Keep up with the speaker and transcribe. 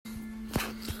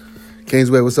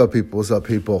Kingsway, what's up, people? What's up,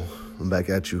 people? I'm back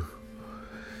at you.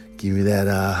 Give you that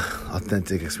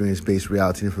authentic, experience-based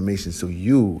reality information so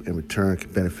you, in return, can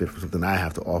benefit from something I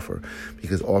have to offer.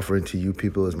 Because offering to you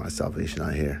people is my salvation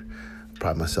out here. I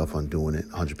pride myself on doing it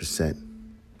 100%.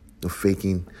 No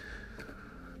faking,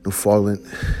 no falling.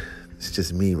 It's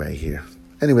just me right here.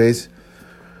 Anyways,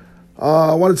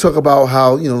 I want to talk about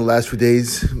how, the last few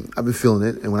days I've been feeling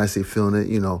it. And when I say feeling it,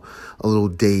 a little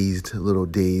dazed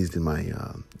in my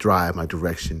drive, my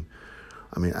direction.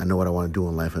 I mean, I know what I want to do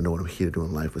in life. I know what I'm here to do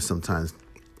in life. But sometimes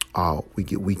we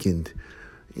get weakened.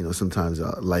 Sometimes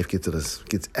life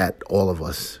gets at all of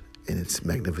us in its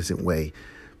magnificent way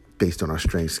based on our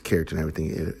strengths, character, and everything.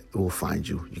 It will find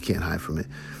you. You can't hide from it.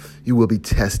 You will be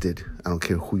tested. I don't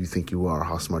care who you think you are,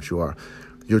 how smart you are.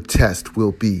 Your test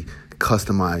will be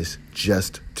customized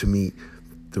just to meet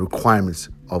the requirements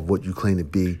of what you claim to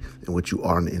be and what you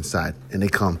are on the inside. And they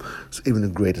come. So even the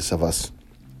greatest of us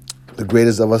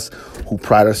who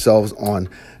pride ourselves on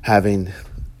having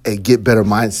a get better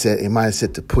mindset, a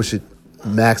mindset to push it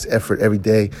max effort every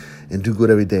day and do good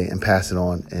every day and pass it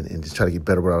on and just try to get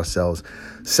better with ourselves,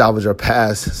 salvage our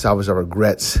past, salvage our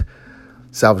regrets,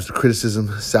 salvage the criticism,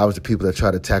 salvage the people that try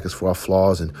to attack us for our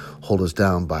flaws and hold us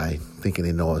down by thinking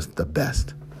they know us the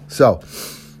best. So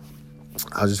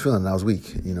I was just feeling I was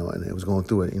weak, and it was going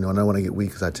through it, and I when I get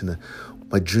weak because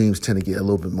my dreams tend to get a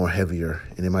little bit more heavier.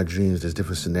 And in my dreams, there's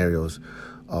different scenarios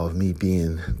of me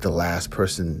being the last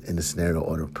person in the scenario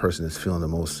or the person that's feeling the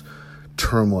most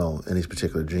turmoil in these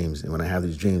particular dreams. And when I have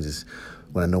these dreams, is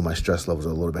when I know my stress levels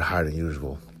are a little bit higher than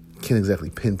usual. Can't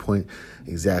exactly pinpoint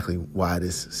exactly why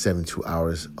this 72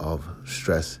 hours of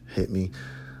stress hit me.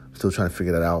 Still trying to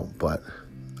figure that out, but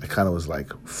I kind of was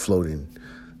like floating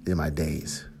in my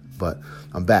days. But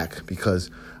I'm back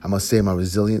because I must say my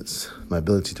resilience, my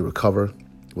ability to recover,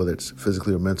 whether it's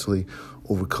physically or mentally,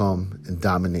 overcome and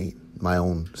dominate my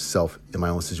own self in my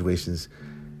own situations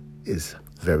is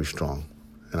very strong.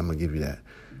 And I'm going to give you that.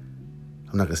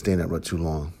 I'm not going to stay in that rut too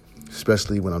long,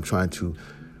 especially when I'm trying to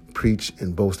preach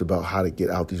and boast about how to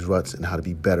get out these ruts and how to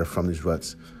be better from these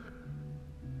ruts.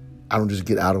 I don't just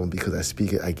get out of them because I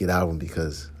speak it. I get out of them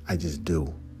because I just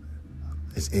do.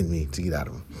 It's in me to get out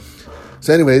of them.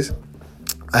 So anyways,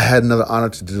 I had another honor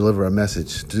to deliver a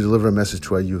message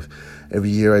to our youth. Every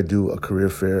year I do a career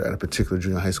fair at a particular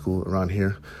junior high school around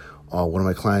here. One of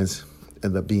my clients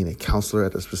ended up being a counselor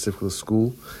at a specific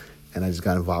school, and I just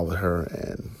got involved with her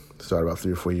and started about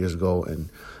 3 or 4 years ago, and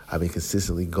I've been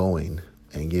consistently going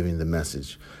and giving the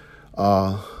message.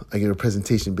 I gave a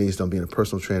presentation based on being a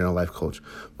personal trainer and a life coach.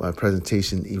 My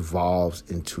presentation evolves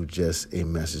into just a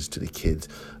message to the kids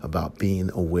about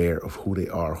being aware of who they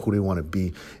are, who they want to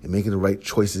be, and making the right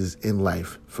choices in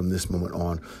life from this moment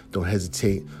on. Don't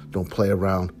hesitate. Don't play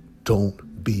around.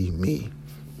 Don't be me.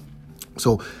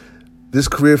 So this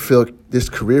career fair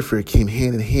came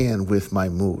hand in hand with my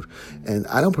mood, and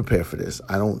I don't prepare for this.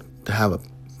 I don't have a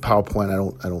PowerPoint.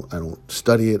 I don't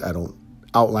study it. I don't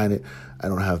outline it. I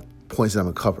don't have points that I'm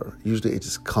going to cover. Usually it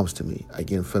just comes to me. I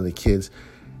get in front of the kids.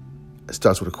 It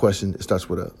starts with a question. It starts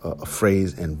with a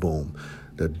phrase, and boom,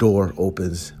 the door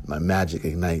opens. My magic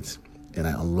ignites, and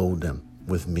I unload them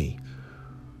with me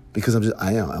because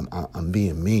I'm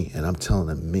being me, and I'm telling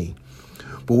them me.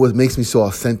 But what makes me so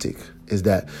authentic is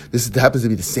that this happens to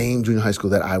be the same junior high school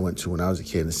that I went to when I was a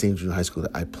kid, and the same junior high school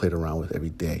that I played around with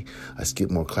every day. I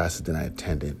skipped more classes than I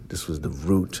attended. This was the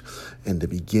root and the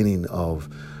beginning of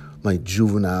my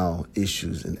juvenile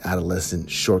issues and adolescent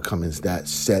shortcomings that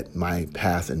set my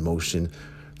path in motion,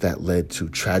 that led to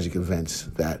tragic events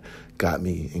that got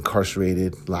me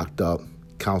incarcerated, locked up,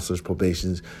 counselors,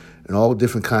 probations, and all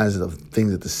different kinds of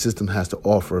things that the system has to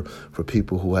offer for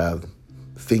people who have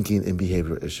thinking and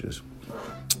behavioral issues.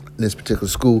 This particular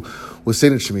school was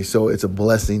signature to me, so it's a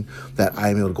blessing that I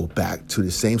am able to go back to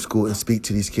the same school and speak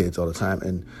to these kids all the time.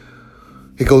 And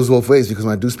it goes both ways because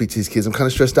when I do speak to these kids, I'm kind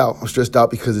of stressed out. I'm stressed out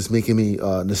because it's making me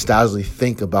nostalgically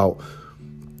think about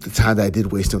the time that I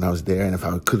did waste when I was there, and if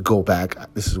I could go back,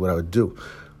 this is what I would do.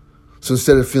 So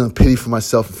instead of feeling pity for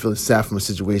myself and feeling sad for my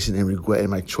situation and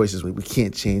regretting my choices, we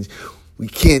can't change. We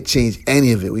can't change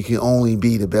any of it. We can only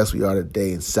be the best we are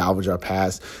today and salvage our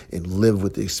past and live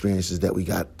with the experiences that we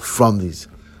got from these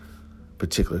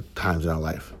particular times in our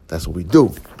life. That's what we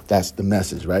do. That's the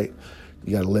message, right?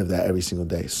 You got to live that every single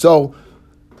day. So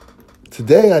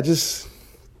today I just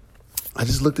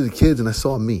looked at the kids and I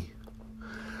saw me.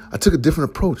 I took a different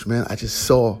approach, man. I just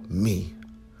saw me.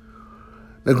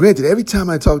 Now, granted, every time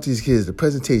I talk to these kids, the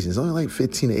presentation is only like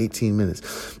 15 to 18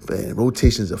 minutes, but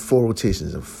rotations of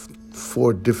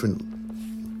 4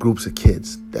 different groups of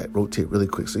kids that rotate really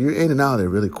quick. So you're in and out of there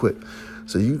really quick.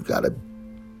 So you got to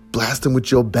blast them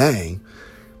with your bang,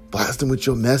 blast them with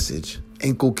your message,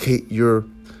 inculcate your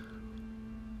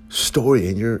story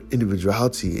and your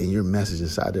individuality and your message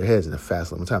inside their heads in a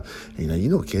fast, long time. And you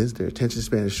know, kids, their attention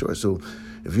span is short. So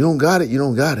if you don't got it, you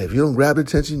don't got it. If you don't grab the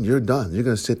attention, you're done. You're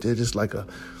going to sit there just like a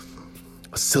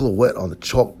silhouette on the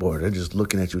chalkboard. They're just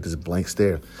looking at you with this blank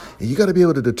stare. And you got to be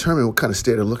able to determine what kind of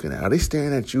stare they're looking at. Are they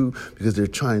staring at you because they're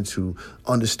trying to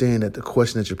understand that the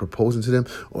question that you're proposing to them,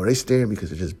 or are they staring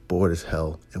because they're just bored as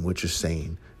hell and what you're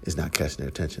saying is not catching their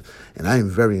attention? And I am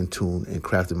very in tune and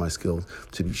crafted my skills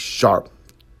to be sharp,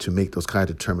 to make those kind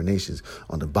of determinations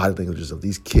on the body languages of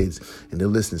these kids and their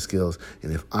listening skills.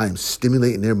 And if I am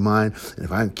stimulating their mind, and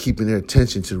if I'm keeping their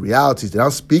attention to the realities that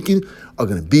I'm speaking are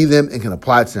going to be them and can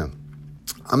apply to them.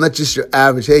 I'm not just your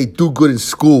average, hey, do good in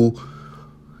school,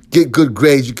 get good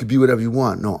grades, you could be whatever you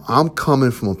want. No, I'm coming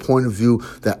from a point of view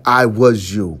that I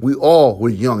was you. We all were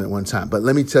young at one time. But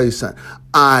let me tell you something.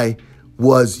 I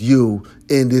was you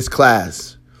in this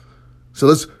class. So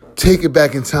let's take it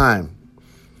back in time.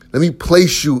 Let me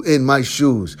place you in my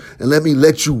shoes and let me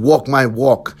let you walk my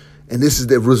walk. And this is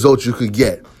the result you could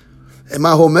get. And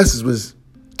my whole message was,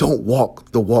 don't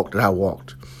walk the walk that I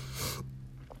walked.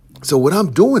 So what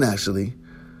I'm doing actually,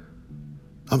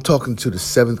 I'm talking to the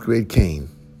 7th grade Kane.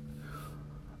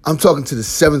 I'm talking to the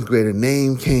 7th grader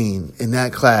named Kane in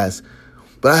that class.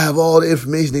 But I have all the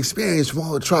information, experience from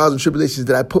all the trials and tribulations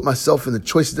that I put myself in, the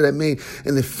choices that I made,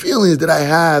 and the feelings that I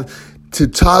have to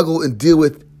toggle and deal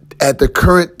with at the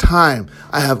current time.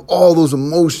 I have all those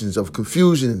emotions of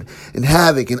confusion and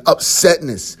havoc and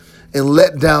upsetness and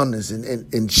letdownness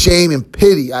and shame and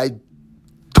pity. I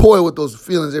toil with those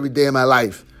feelings every day of my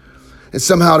life. And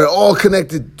somehow they're all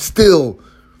connected still.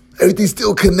 Everything's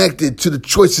still connected to the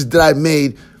choices that I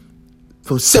made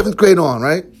from 7th grade on,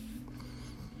 right?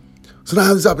 So now I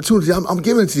have this opportunity. I'm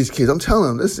giving it to these kids. I'm telling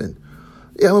them, listen,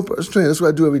 yeah, I'm a personal trainer. That's what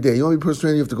I do every day. You want to be a personal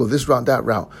trainer, you have to go this route, that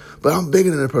route. But I'm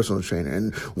bigger than a personal trainer.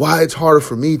 And why it's harder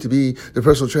for me to be the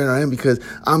personal trainer I am, because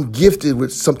I'm gifted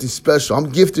with something special.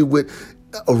 I'm gifted with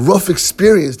a rough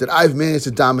experience that I've managed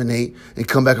to dominate and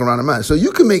come back around in mind. So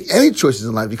you can make any choices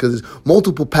in life because there's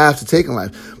multiple paths to take in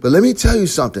life. But let me tell you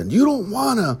something. You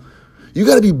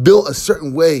got to be built a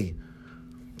certain way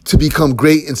to become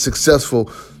great and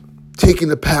successful, taking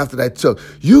the path that I took.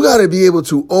 You got to be able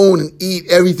to own and eat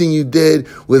everything you did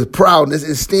with proudness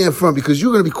and stand firm, because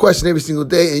you're going to be questioned every single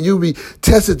day and you'll be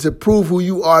tested to prove who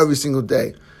you are every single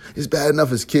day. It's bad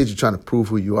enough as kids you're trying to prove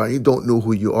who you are. You don't know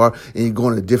who you are, and you're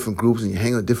going to different groups and you're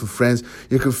hanging with different friends.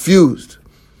 You're confused.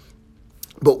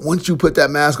 But once you put that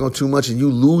mask on too much and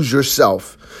you lose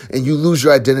yourself and you lose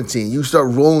your identity and you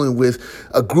start rolling with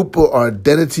a group or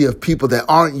identity of people that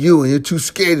aren't you, and you're too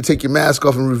scared to take your mask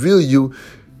off and reveal you,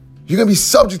 you're going to be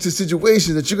subject to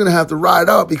situations that you're going to have to ride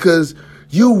out because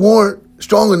you weren't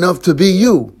strong enough to be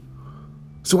you.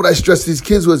 So what I stressed to these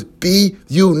kids was, be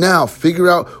you now. Figure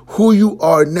out who you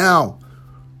are now.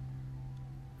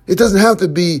 It doesn't have to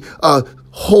be a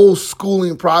whole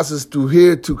schooling process through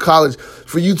here to college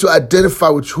for you to identify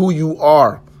with who you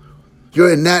are.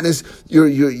 Your innateness,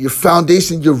 your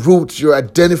foundation, your roots, your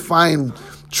identifying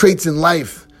traits in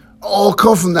life all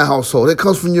come from that household. It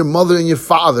comes from your mother and your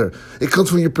father. It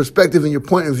comes from your perspective and your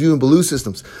point of view and belief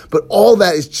systems. But all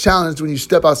that is challenged when you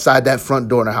step outside that front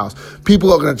door in the house.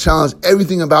 People are going to challenge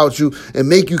everything about you and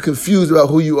make you confused about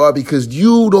who you are, because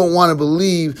you don't want to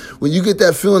believe when you get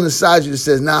that feeling inside you that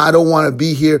says, nah, I don't want to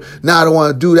be here. Nah, I don't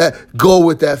want to do that. Go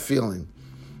with that feeling.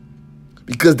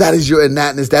 Because that is your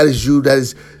innateness. That is you. That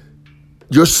is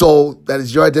your soul. That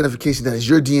is your identification. That is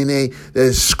your DNA. That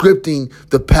is scripting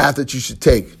the path that you should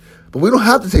take. But we don't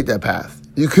have to take that path.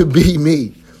 You could be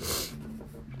me.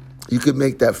 You could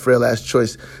make that frail-ass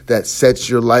choice that sets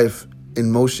your life in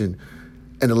motion.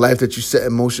 And the life that you set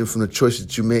in motion from the choices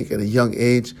that you make at a young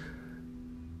age,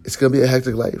 it's going to be a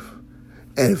hectic life.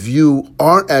 And if you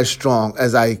aren't as strong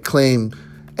as I claim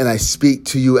and I speak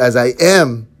to you as I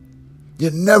am,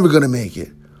 you're never going to make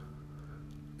it.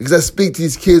 Because I speak to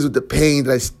these kids with the pain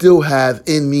that I still have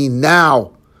in me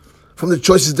now from the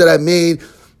choices that I made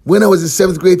when I was in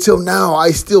 7th grade till now. I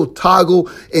still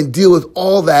toggle and deal with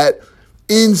all that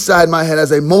inside my head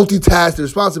as I multitask the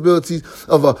responsibilities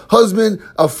of a husband,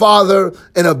 a father,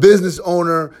 and a business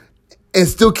owner, and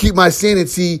still keep my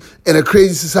sanity in a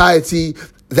crazy society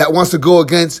that wants to go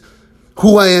against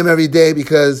who I am every day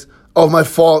because of my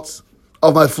faults,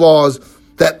 of my flaws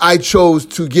that I chose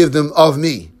to give them of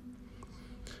me.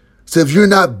 So if you're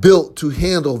not built to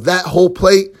handle that whole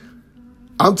plate,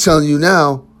 I'm telling you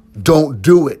now, don't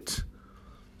do it.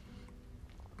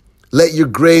 Let your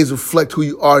grades reflect who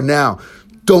you are now.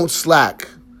 Don't slack.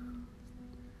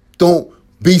 Don't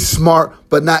be smart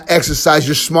but not exercise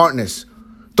your smartness.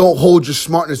 Don't hold your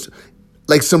smartness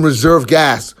like some reserve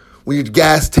gas when your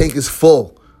gas tank is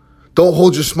full. Don't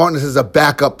hold your smartness as a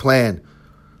backup plan.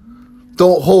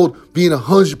 Don't hold being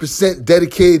 100%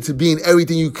 dedicated to being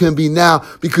everything you can be now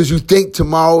because you think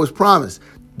tomorrow is promised.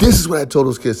 This is what I told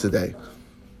those kids today.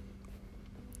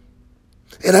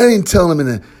 And I didn't tell them in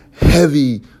a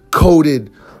heavy,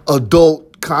 coded,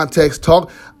 adult context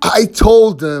talk. I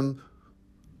told them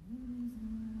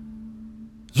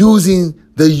using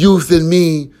the youth in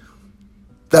me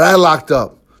that I locked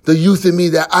up, the youth in me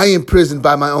that I imprisoned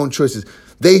by my own choices.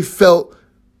 They felt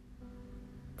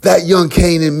that young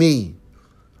Cain in me.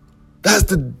 That's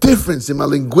the difference in my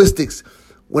linguistics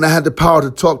when I had the power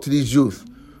to talk to these youth.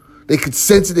 They could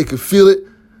sense it, they could feel it,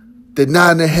 they're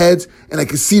nodding their heads, and I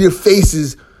could see their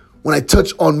faces when I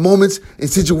touch on moments and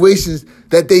situations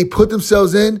that they put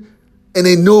themselves in, and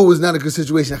they knew it was not a good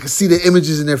situation. I could see the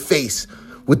images in their face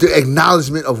with their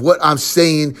acknowledgement of what I'm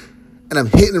saying, and I'm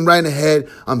hitting them right in the head.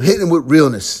 I'm hitting them with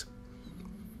realness.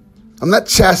 I'm not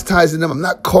chastising them. I'm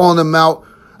not calling them out.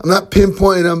 I'm not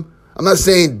pinpointing them. I'm not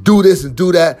saying do this and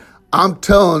do that. I'm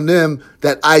telling them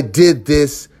that I did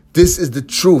this. This is the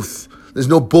truth. There's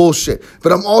no bullshit.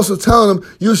 But I'm also telling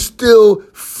them you're still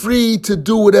free to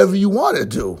do whatever you want to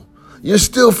do. You're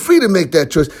still free to make that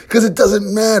choice because it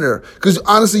doesn't matter. Because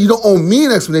honestly, you don't owe me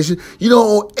an explanation. You don't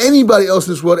owe anybody else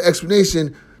in this world an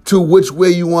explanation to which way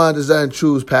you want to desire and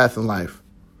choose path in life.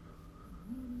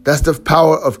 That's the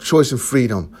power of choice and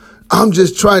freedom. I'm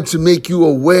just trying to make you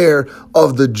aware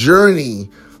of the journey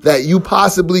that you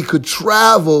possibly could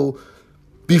travel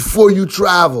before you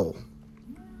travel.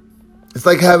 It's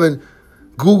like having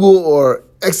Google or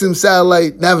XM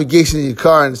satellite navigation in your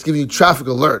car and it's giving you traffic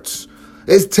alerts.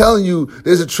 It's telling you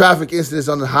there's a traffic incident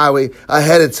on the highway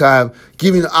ahead of time,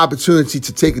 giving you the opportunity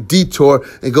to take a detour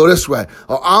and go this way.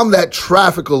 Or I'm that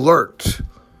traffic alert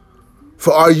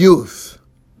for our youth.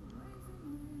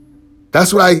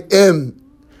 That's what I am.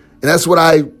 And that's what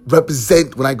I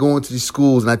represent when I go into these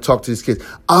schools and I talk to these kids.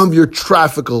 I'm your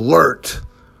traffic alert.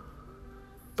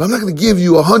 But I'm not going to give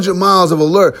you 100 miles of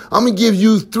alert. I'm going to give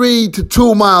you 3 to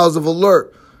 2 miles of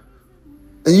alert.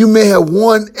 And you may have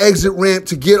one exit ramp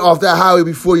to get off that highway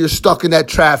before you're stuck in that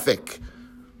traffic.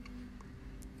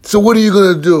 So what are you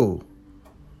going to do?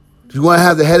 Do you want to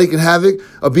have the headache and havoc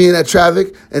of being in that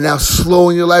traffic and now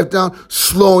slowing your life down,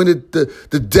 slowing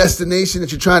the destination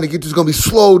that you're trying to get to is going to be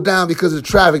slowed down because of the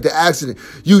traffic, the accident.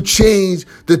 You change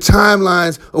the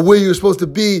timelines of where you're supposed to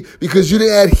be because you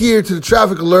didn't adhere to the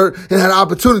traffic alert and had an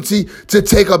opportunity to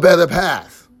take a better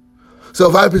path. So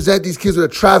if I present these kids with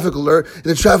a traffic alert, and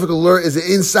the traffic alert is an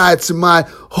insight to my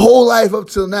whole life up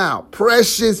till now,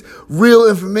 precious, real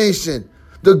information,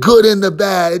 the good and the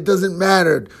bad, it doesn't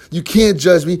matter. You can't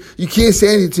judge me. You can't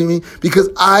say anything to me because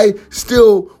I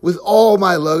still, with all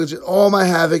my luggage and all my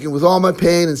havoc and with all my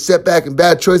pain and setback and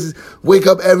bad choices, wake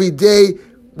up every day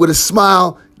with a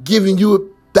smile, giving you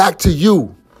it back to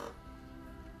you.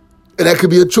 And that could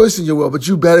be a choice in your world, but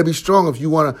you better be strong if you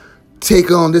want to take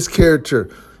on this character.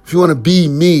 If you want to be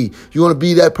me, if you want to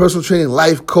be that personal training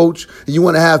life coach, and you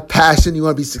want to have passion, you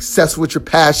want to be successful with your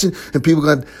passion, and people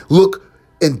are going to look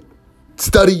and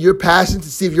study your passion to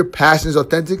see if your passion is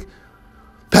authentic.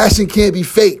 Passion can't be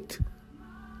faked.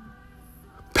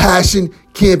 Passion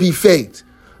can't be faked.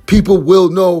 People will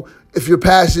know if you're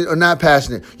passionate or not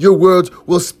passionate. Your words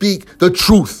will speak the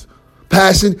truth.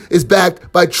 Passion is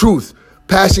backed by truth.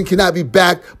 Passion cannot be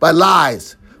backed by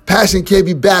lies. Passion can't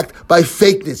be backed by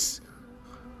fakeness.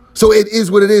 So it is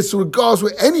what it is. So regardless of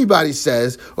what anybody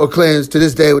says or claims to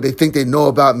this day, what they think they know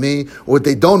about me or what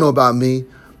they don't know about me,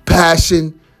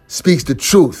 passion speaks the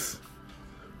truth.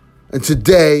 And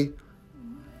today,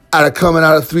 coming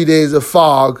out of 3 days of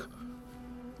fog,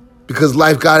 because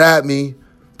life got at me,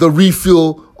 the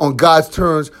refuel on God's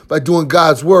terms by doing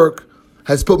God's work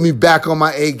has put me back on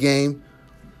my A game,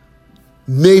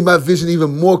 made my vision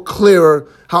even more clearer,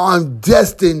 how I'm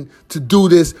destined to do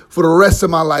this for the rest of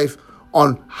my life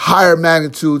on higher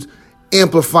magnitudes,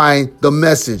 amplifying the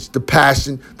message, the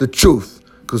passion, the truth.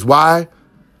 Because why?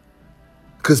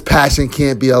 Because passion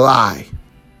can't be a lie.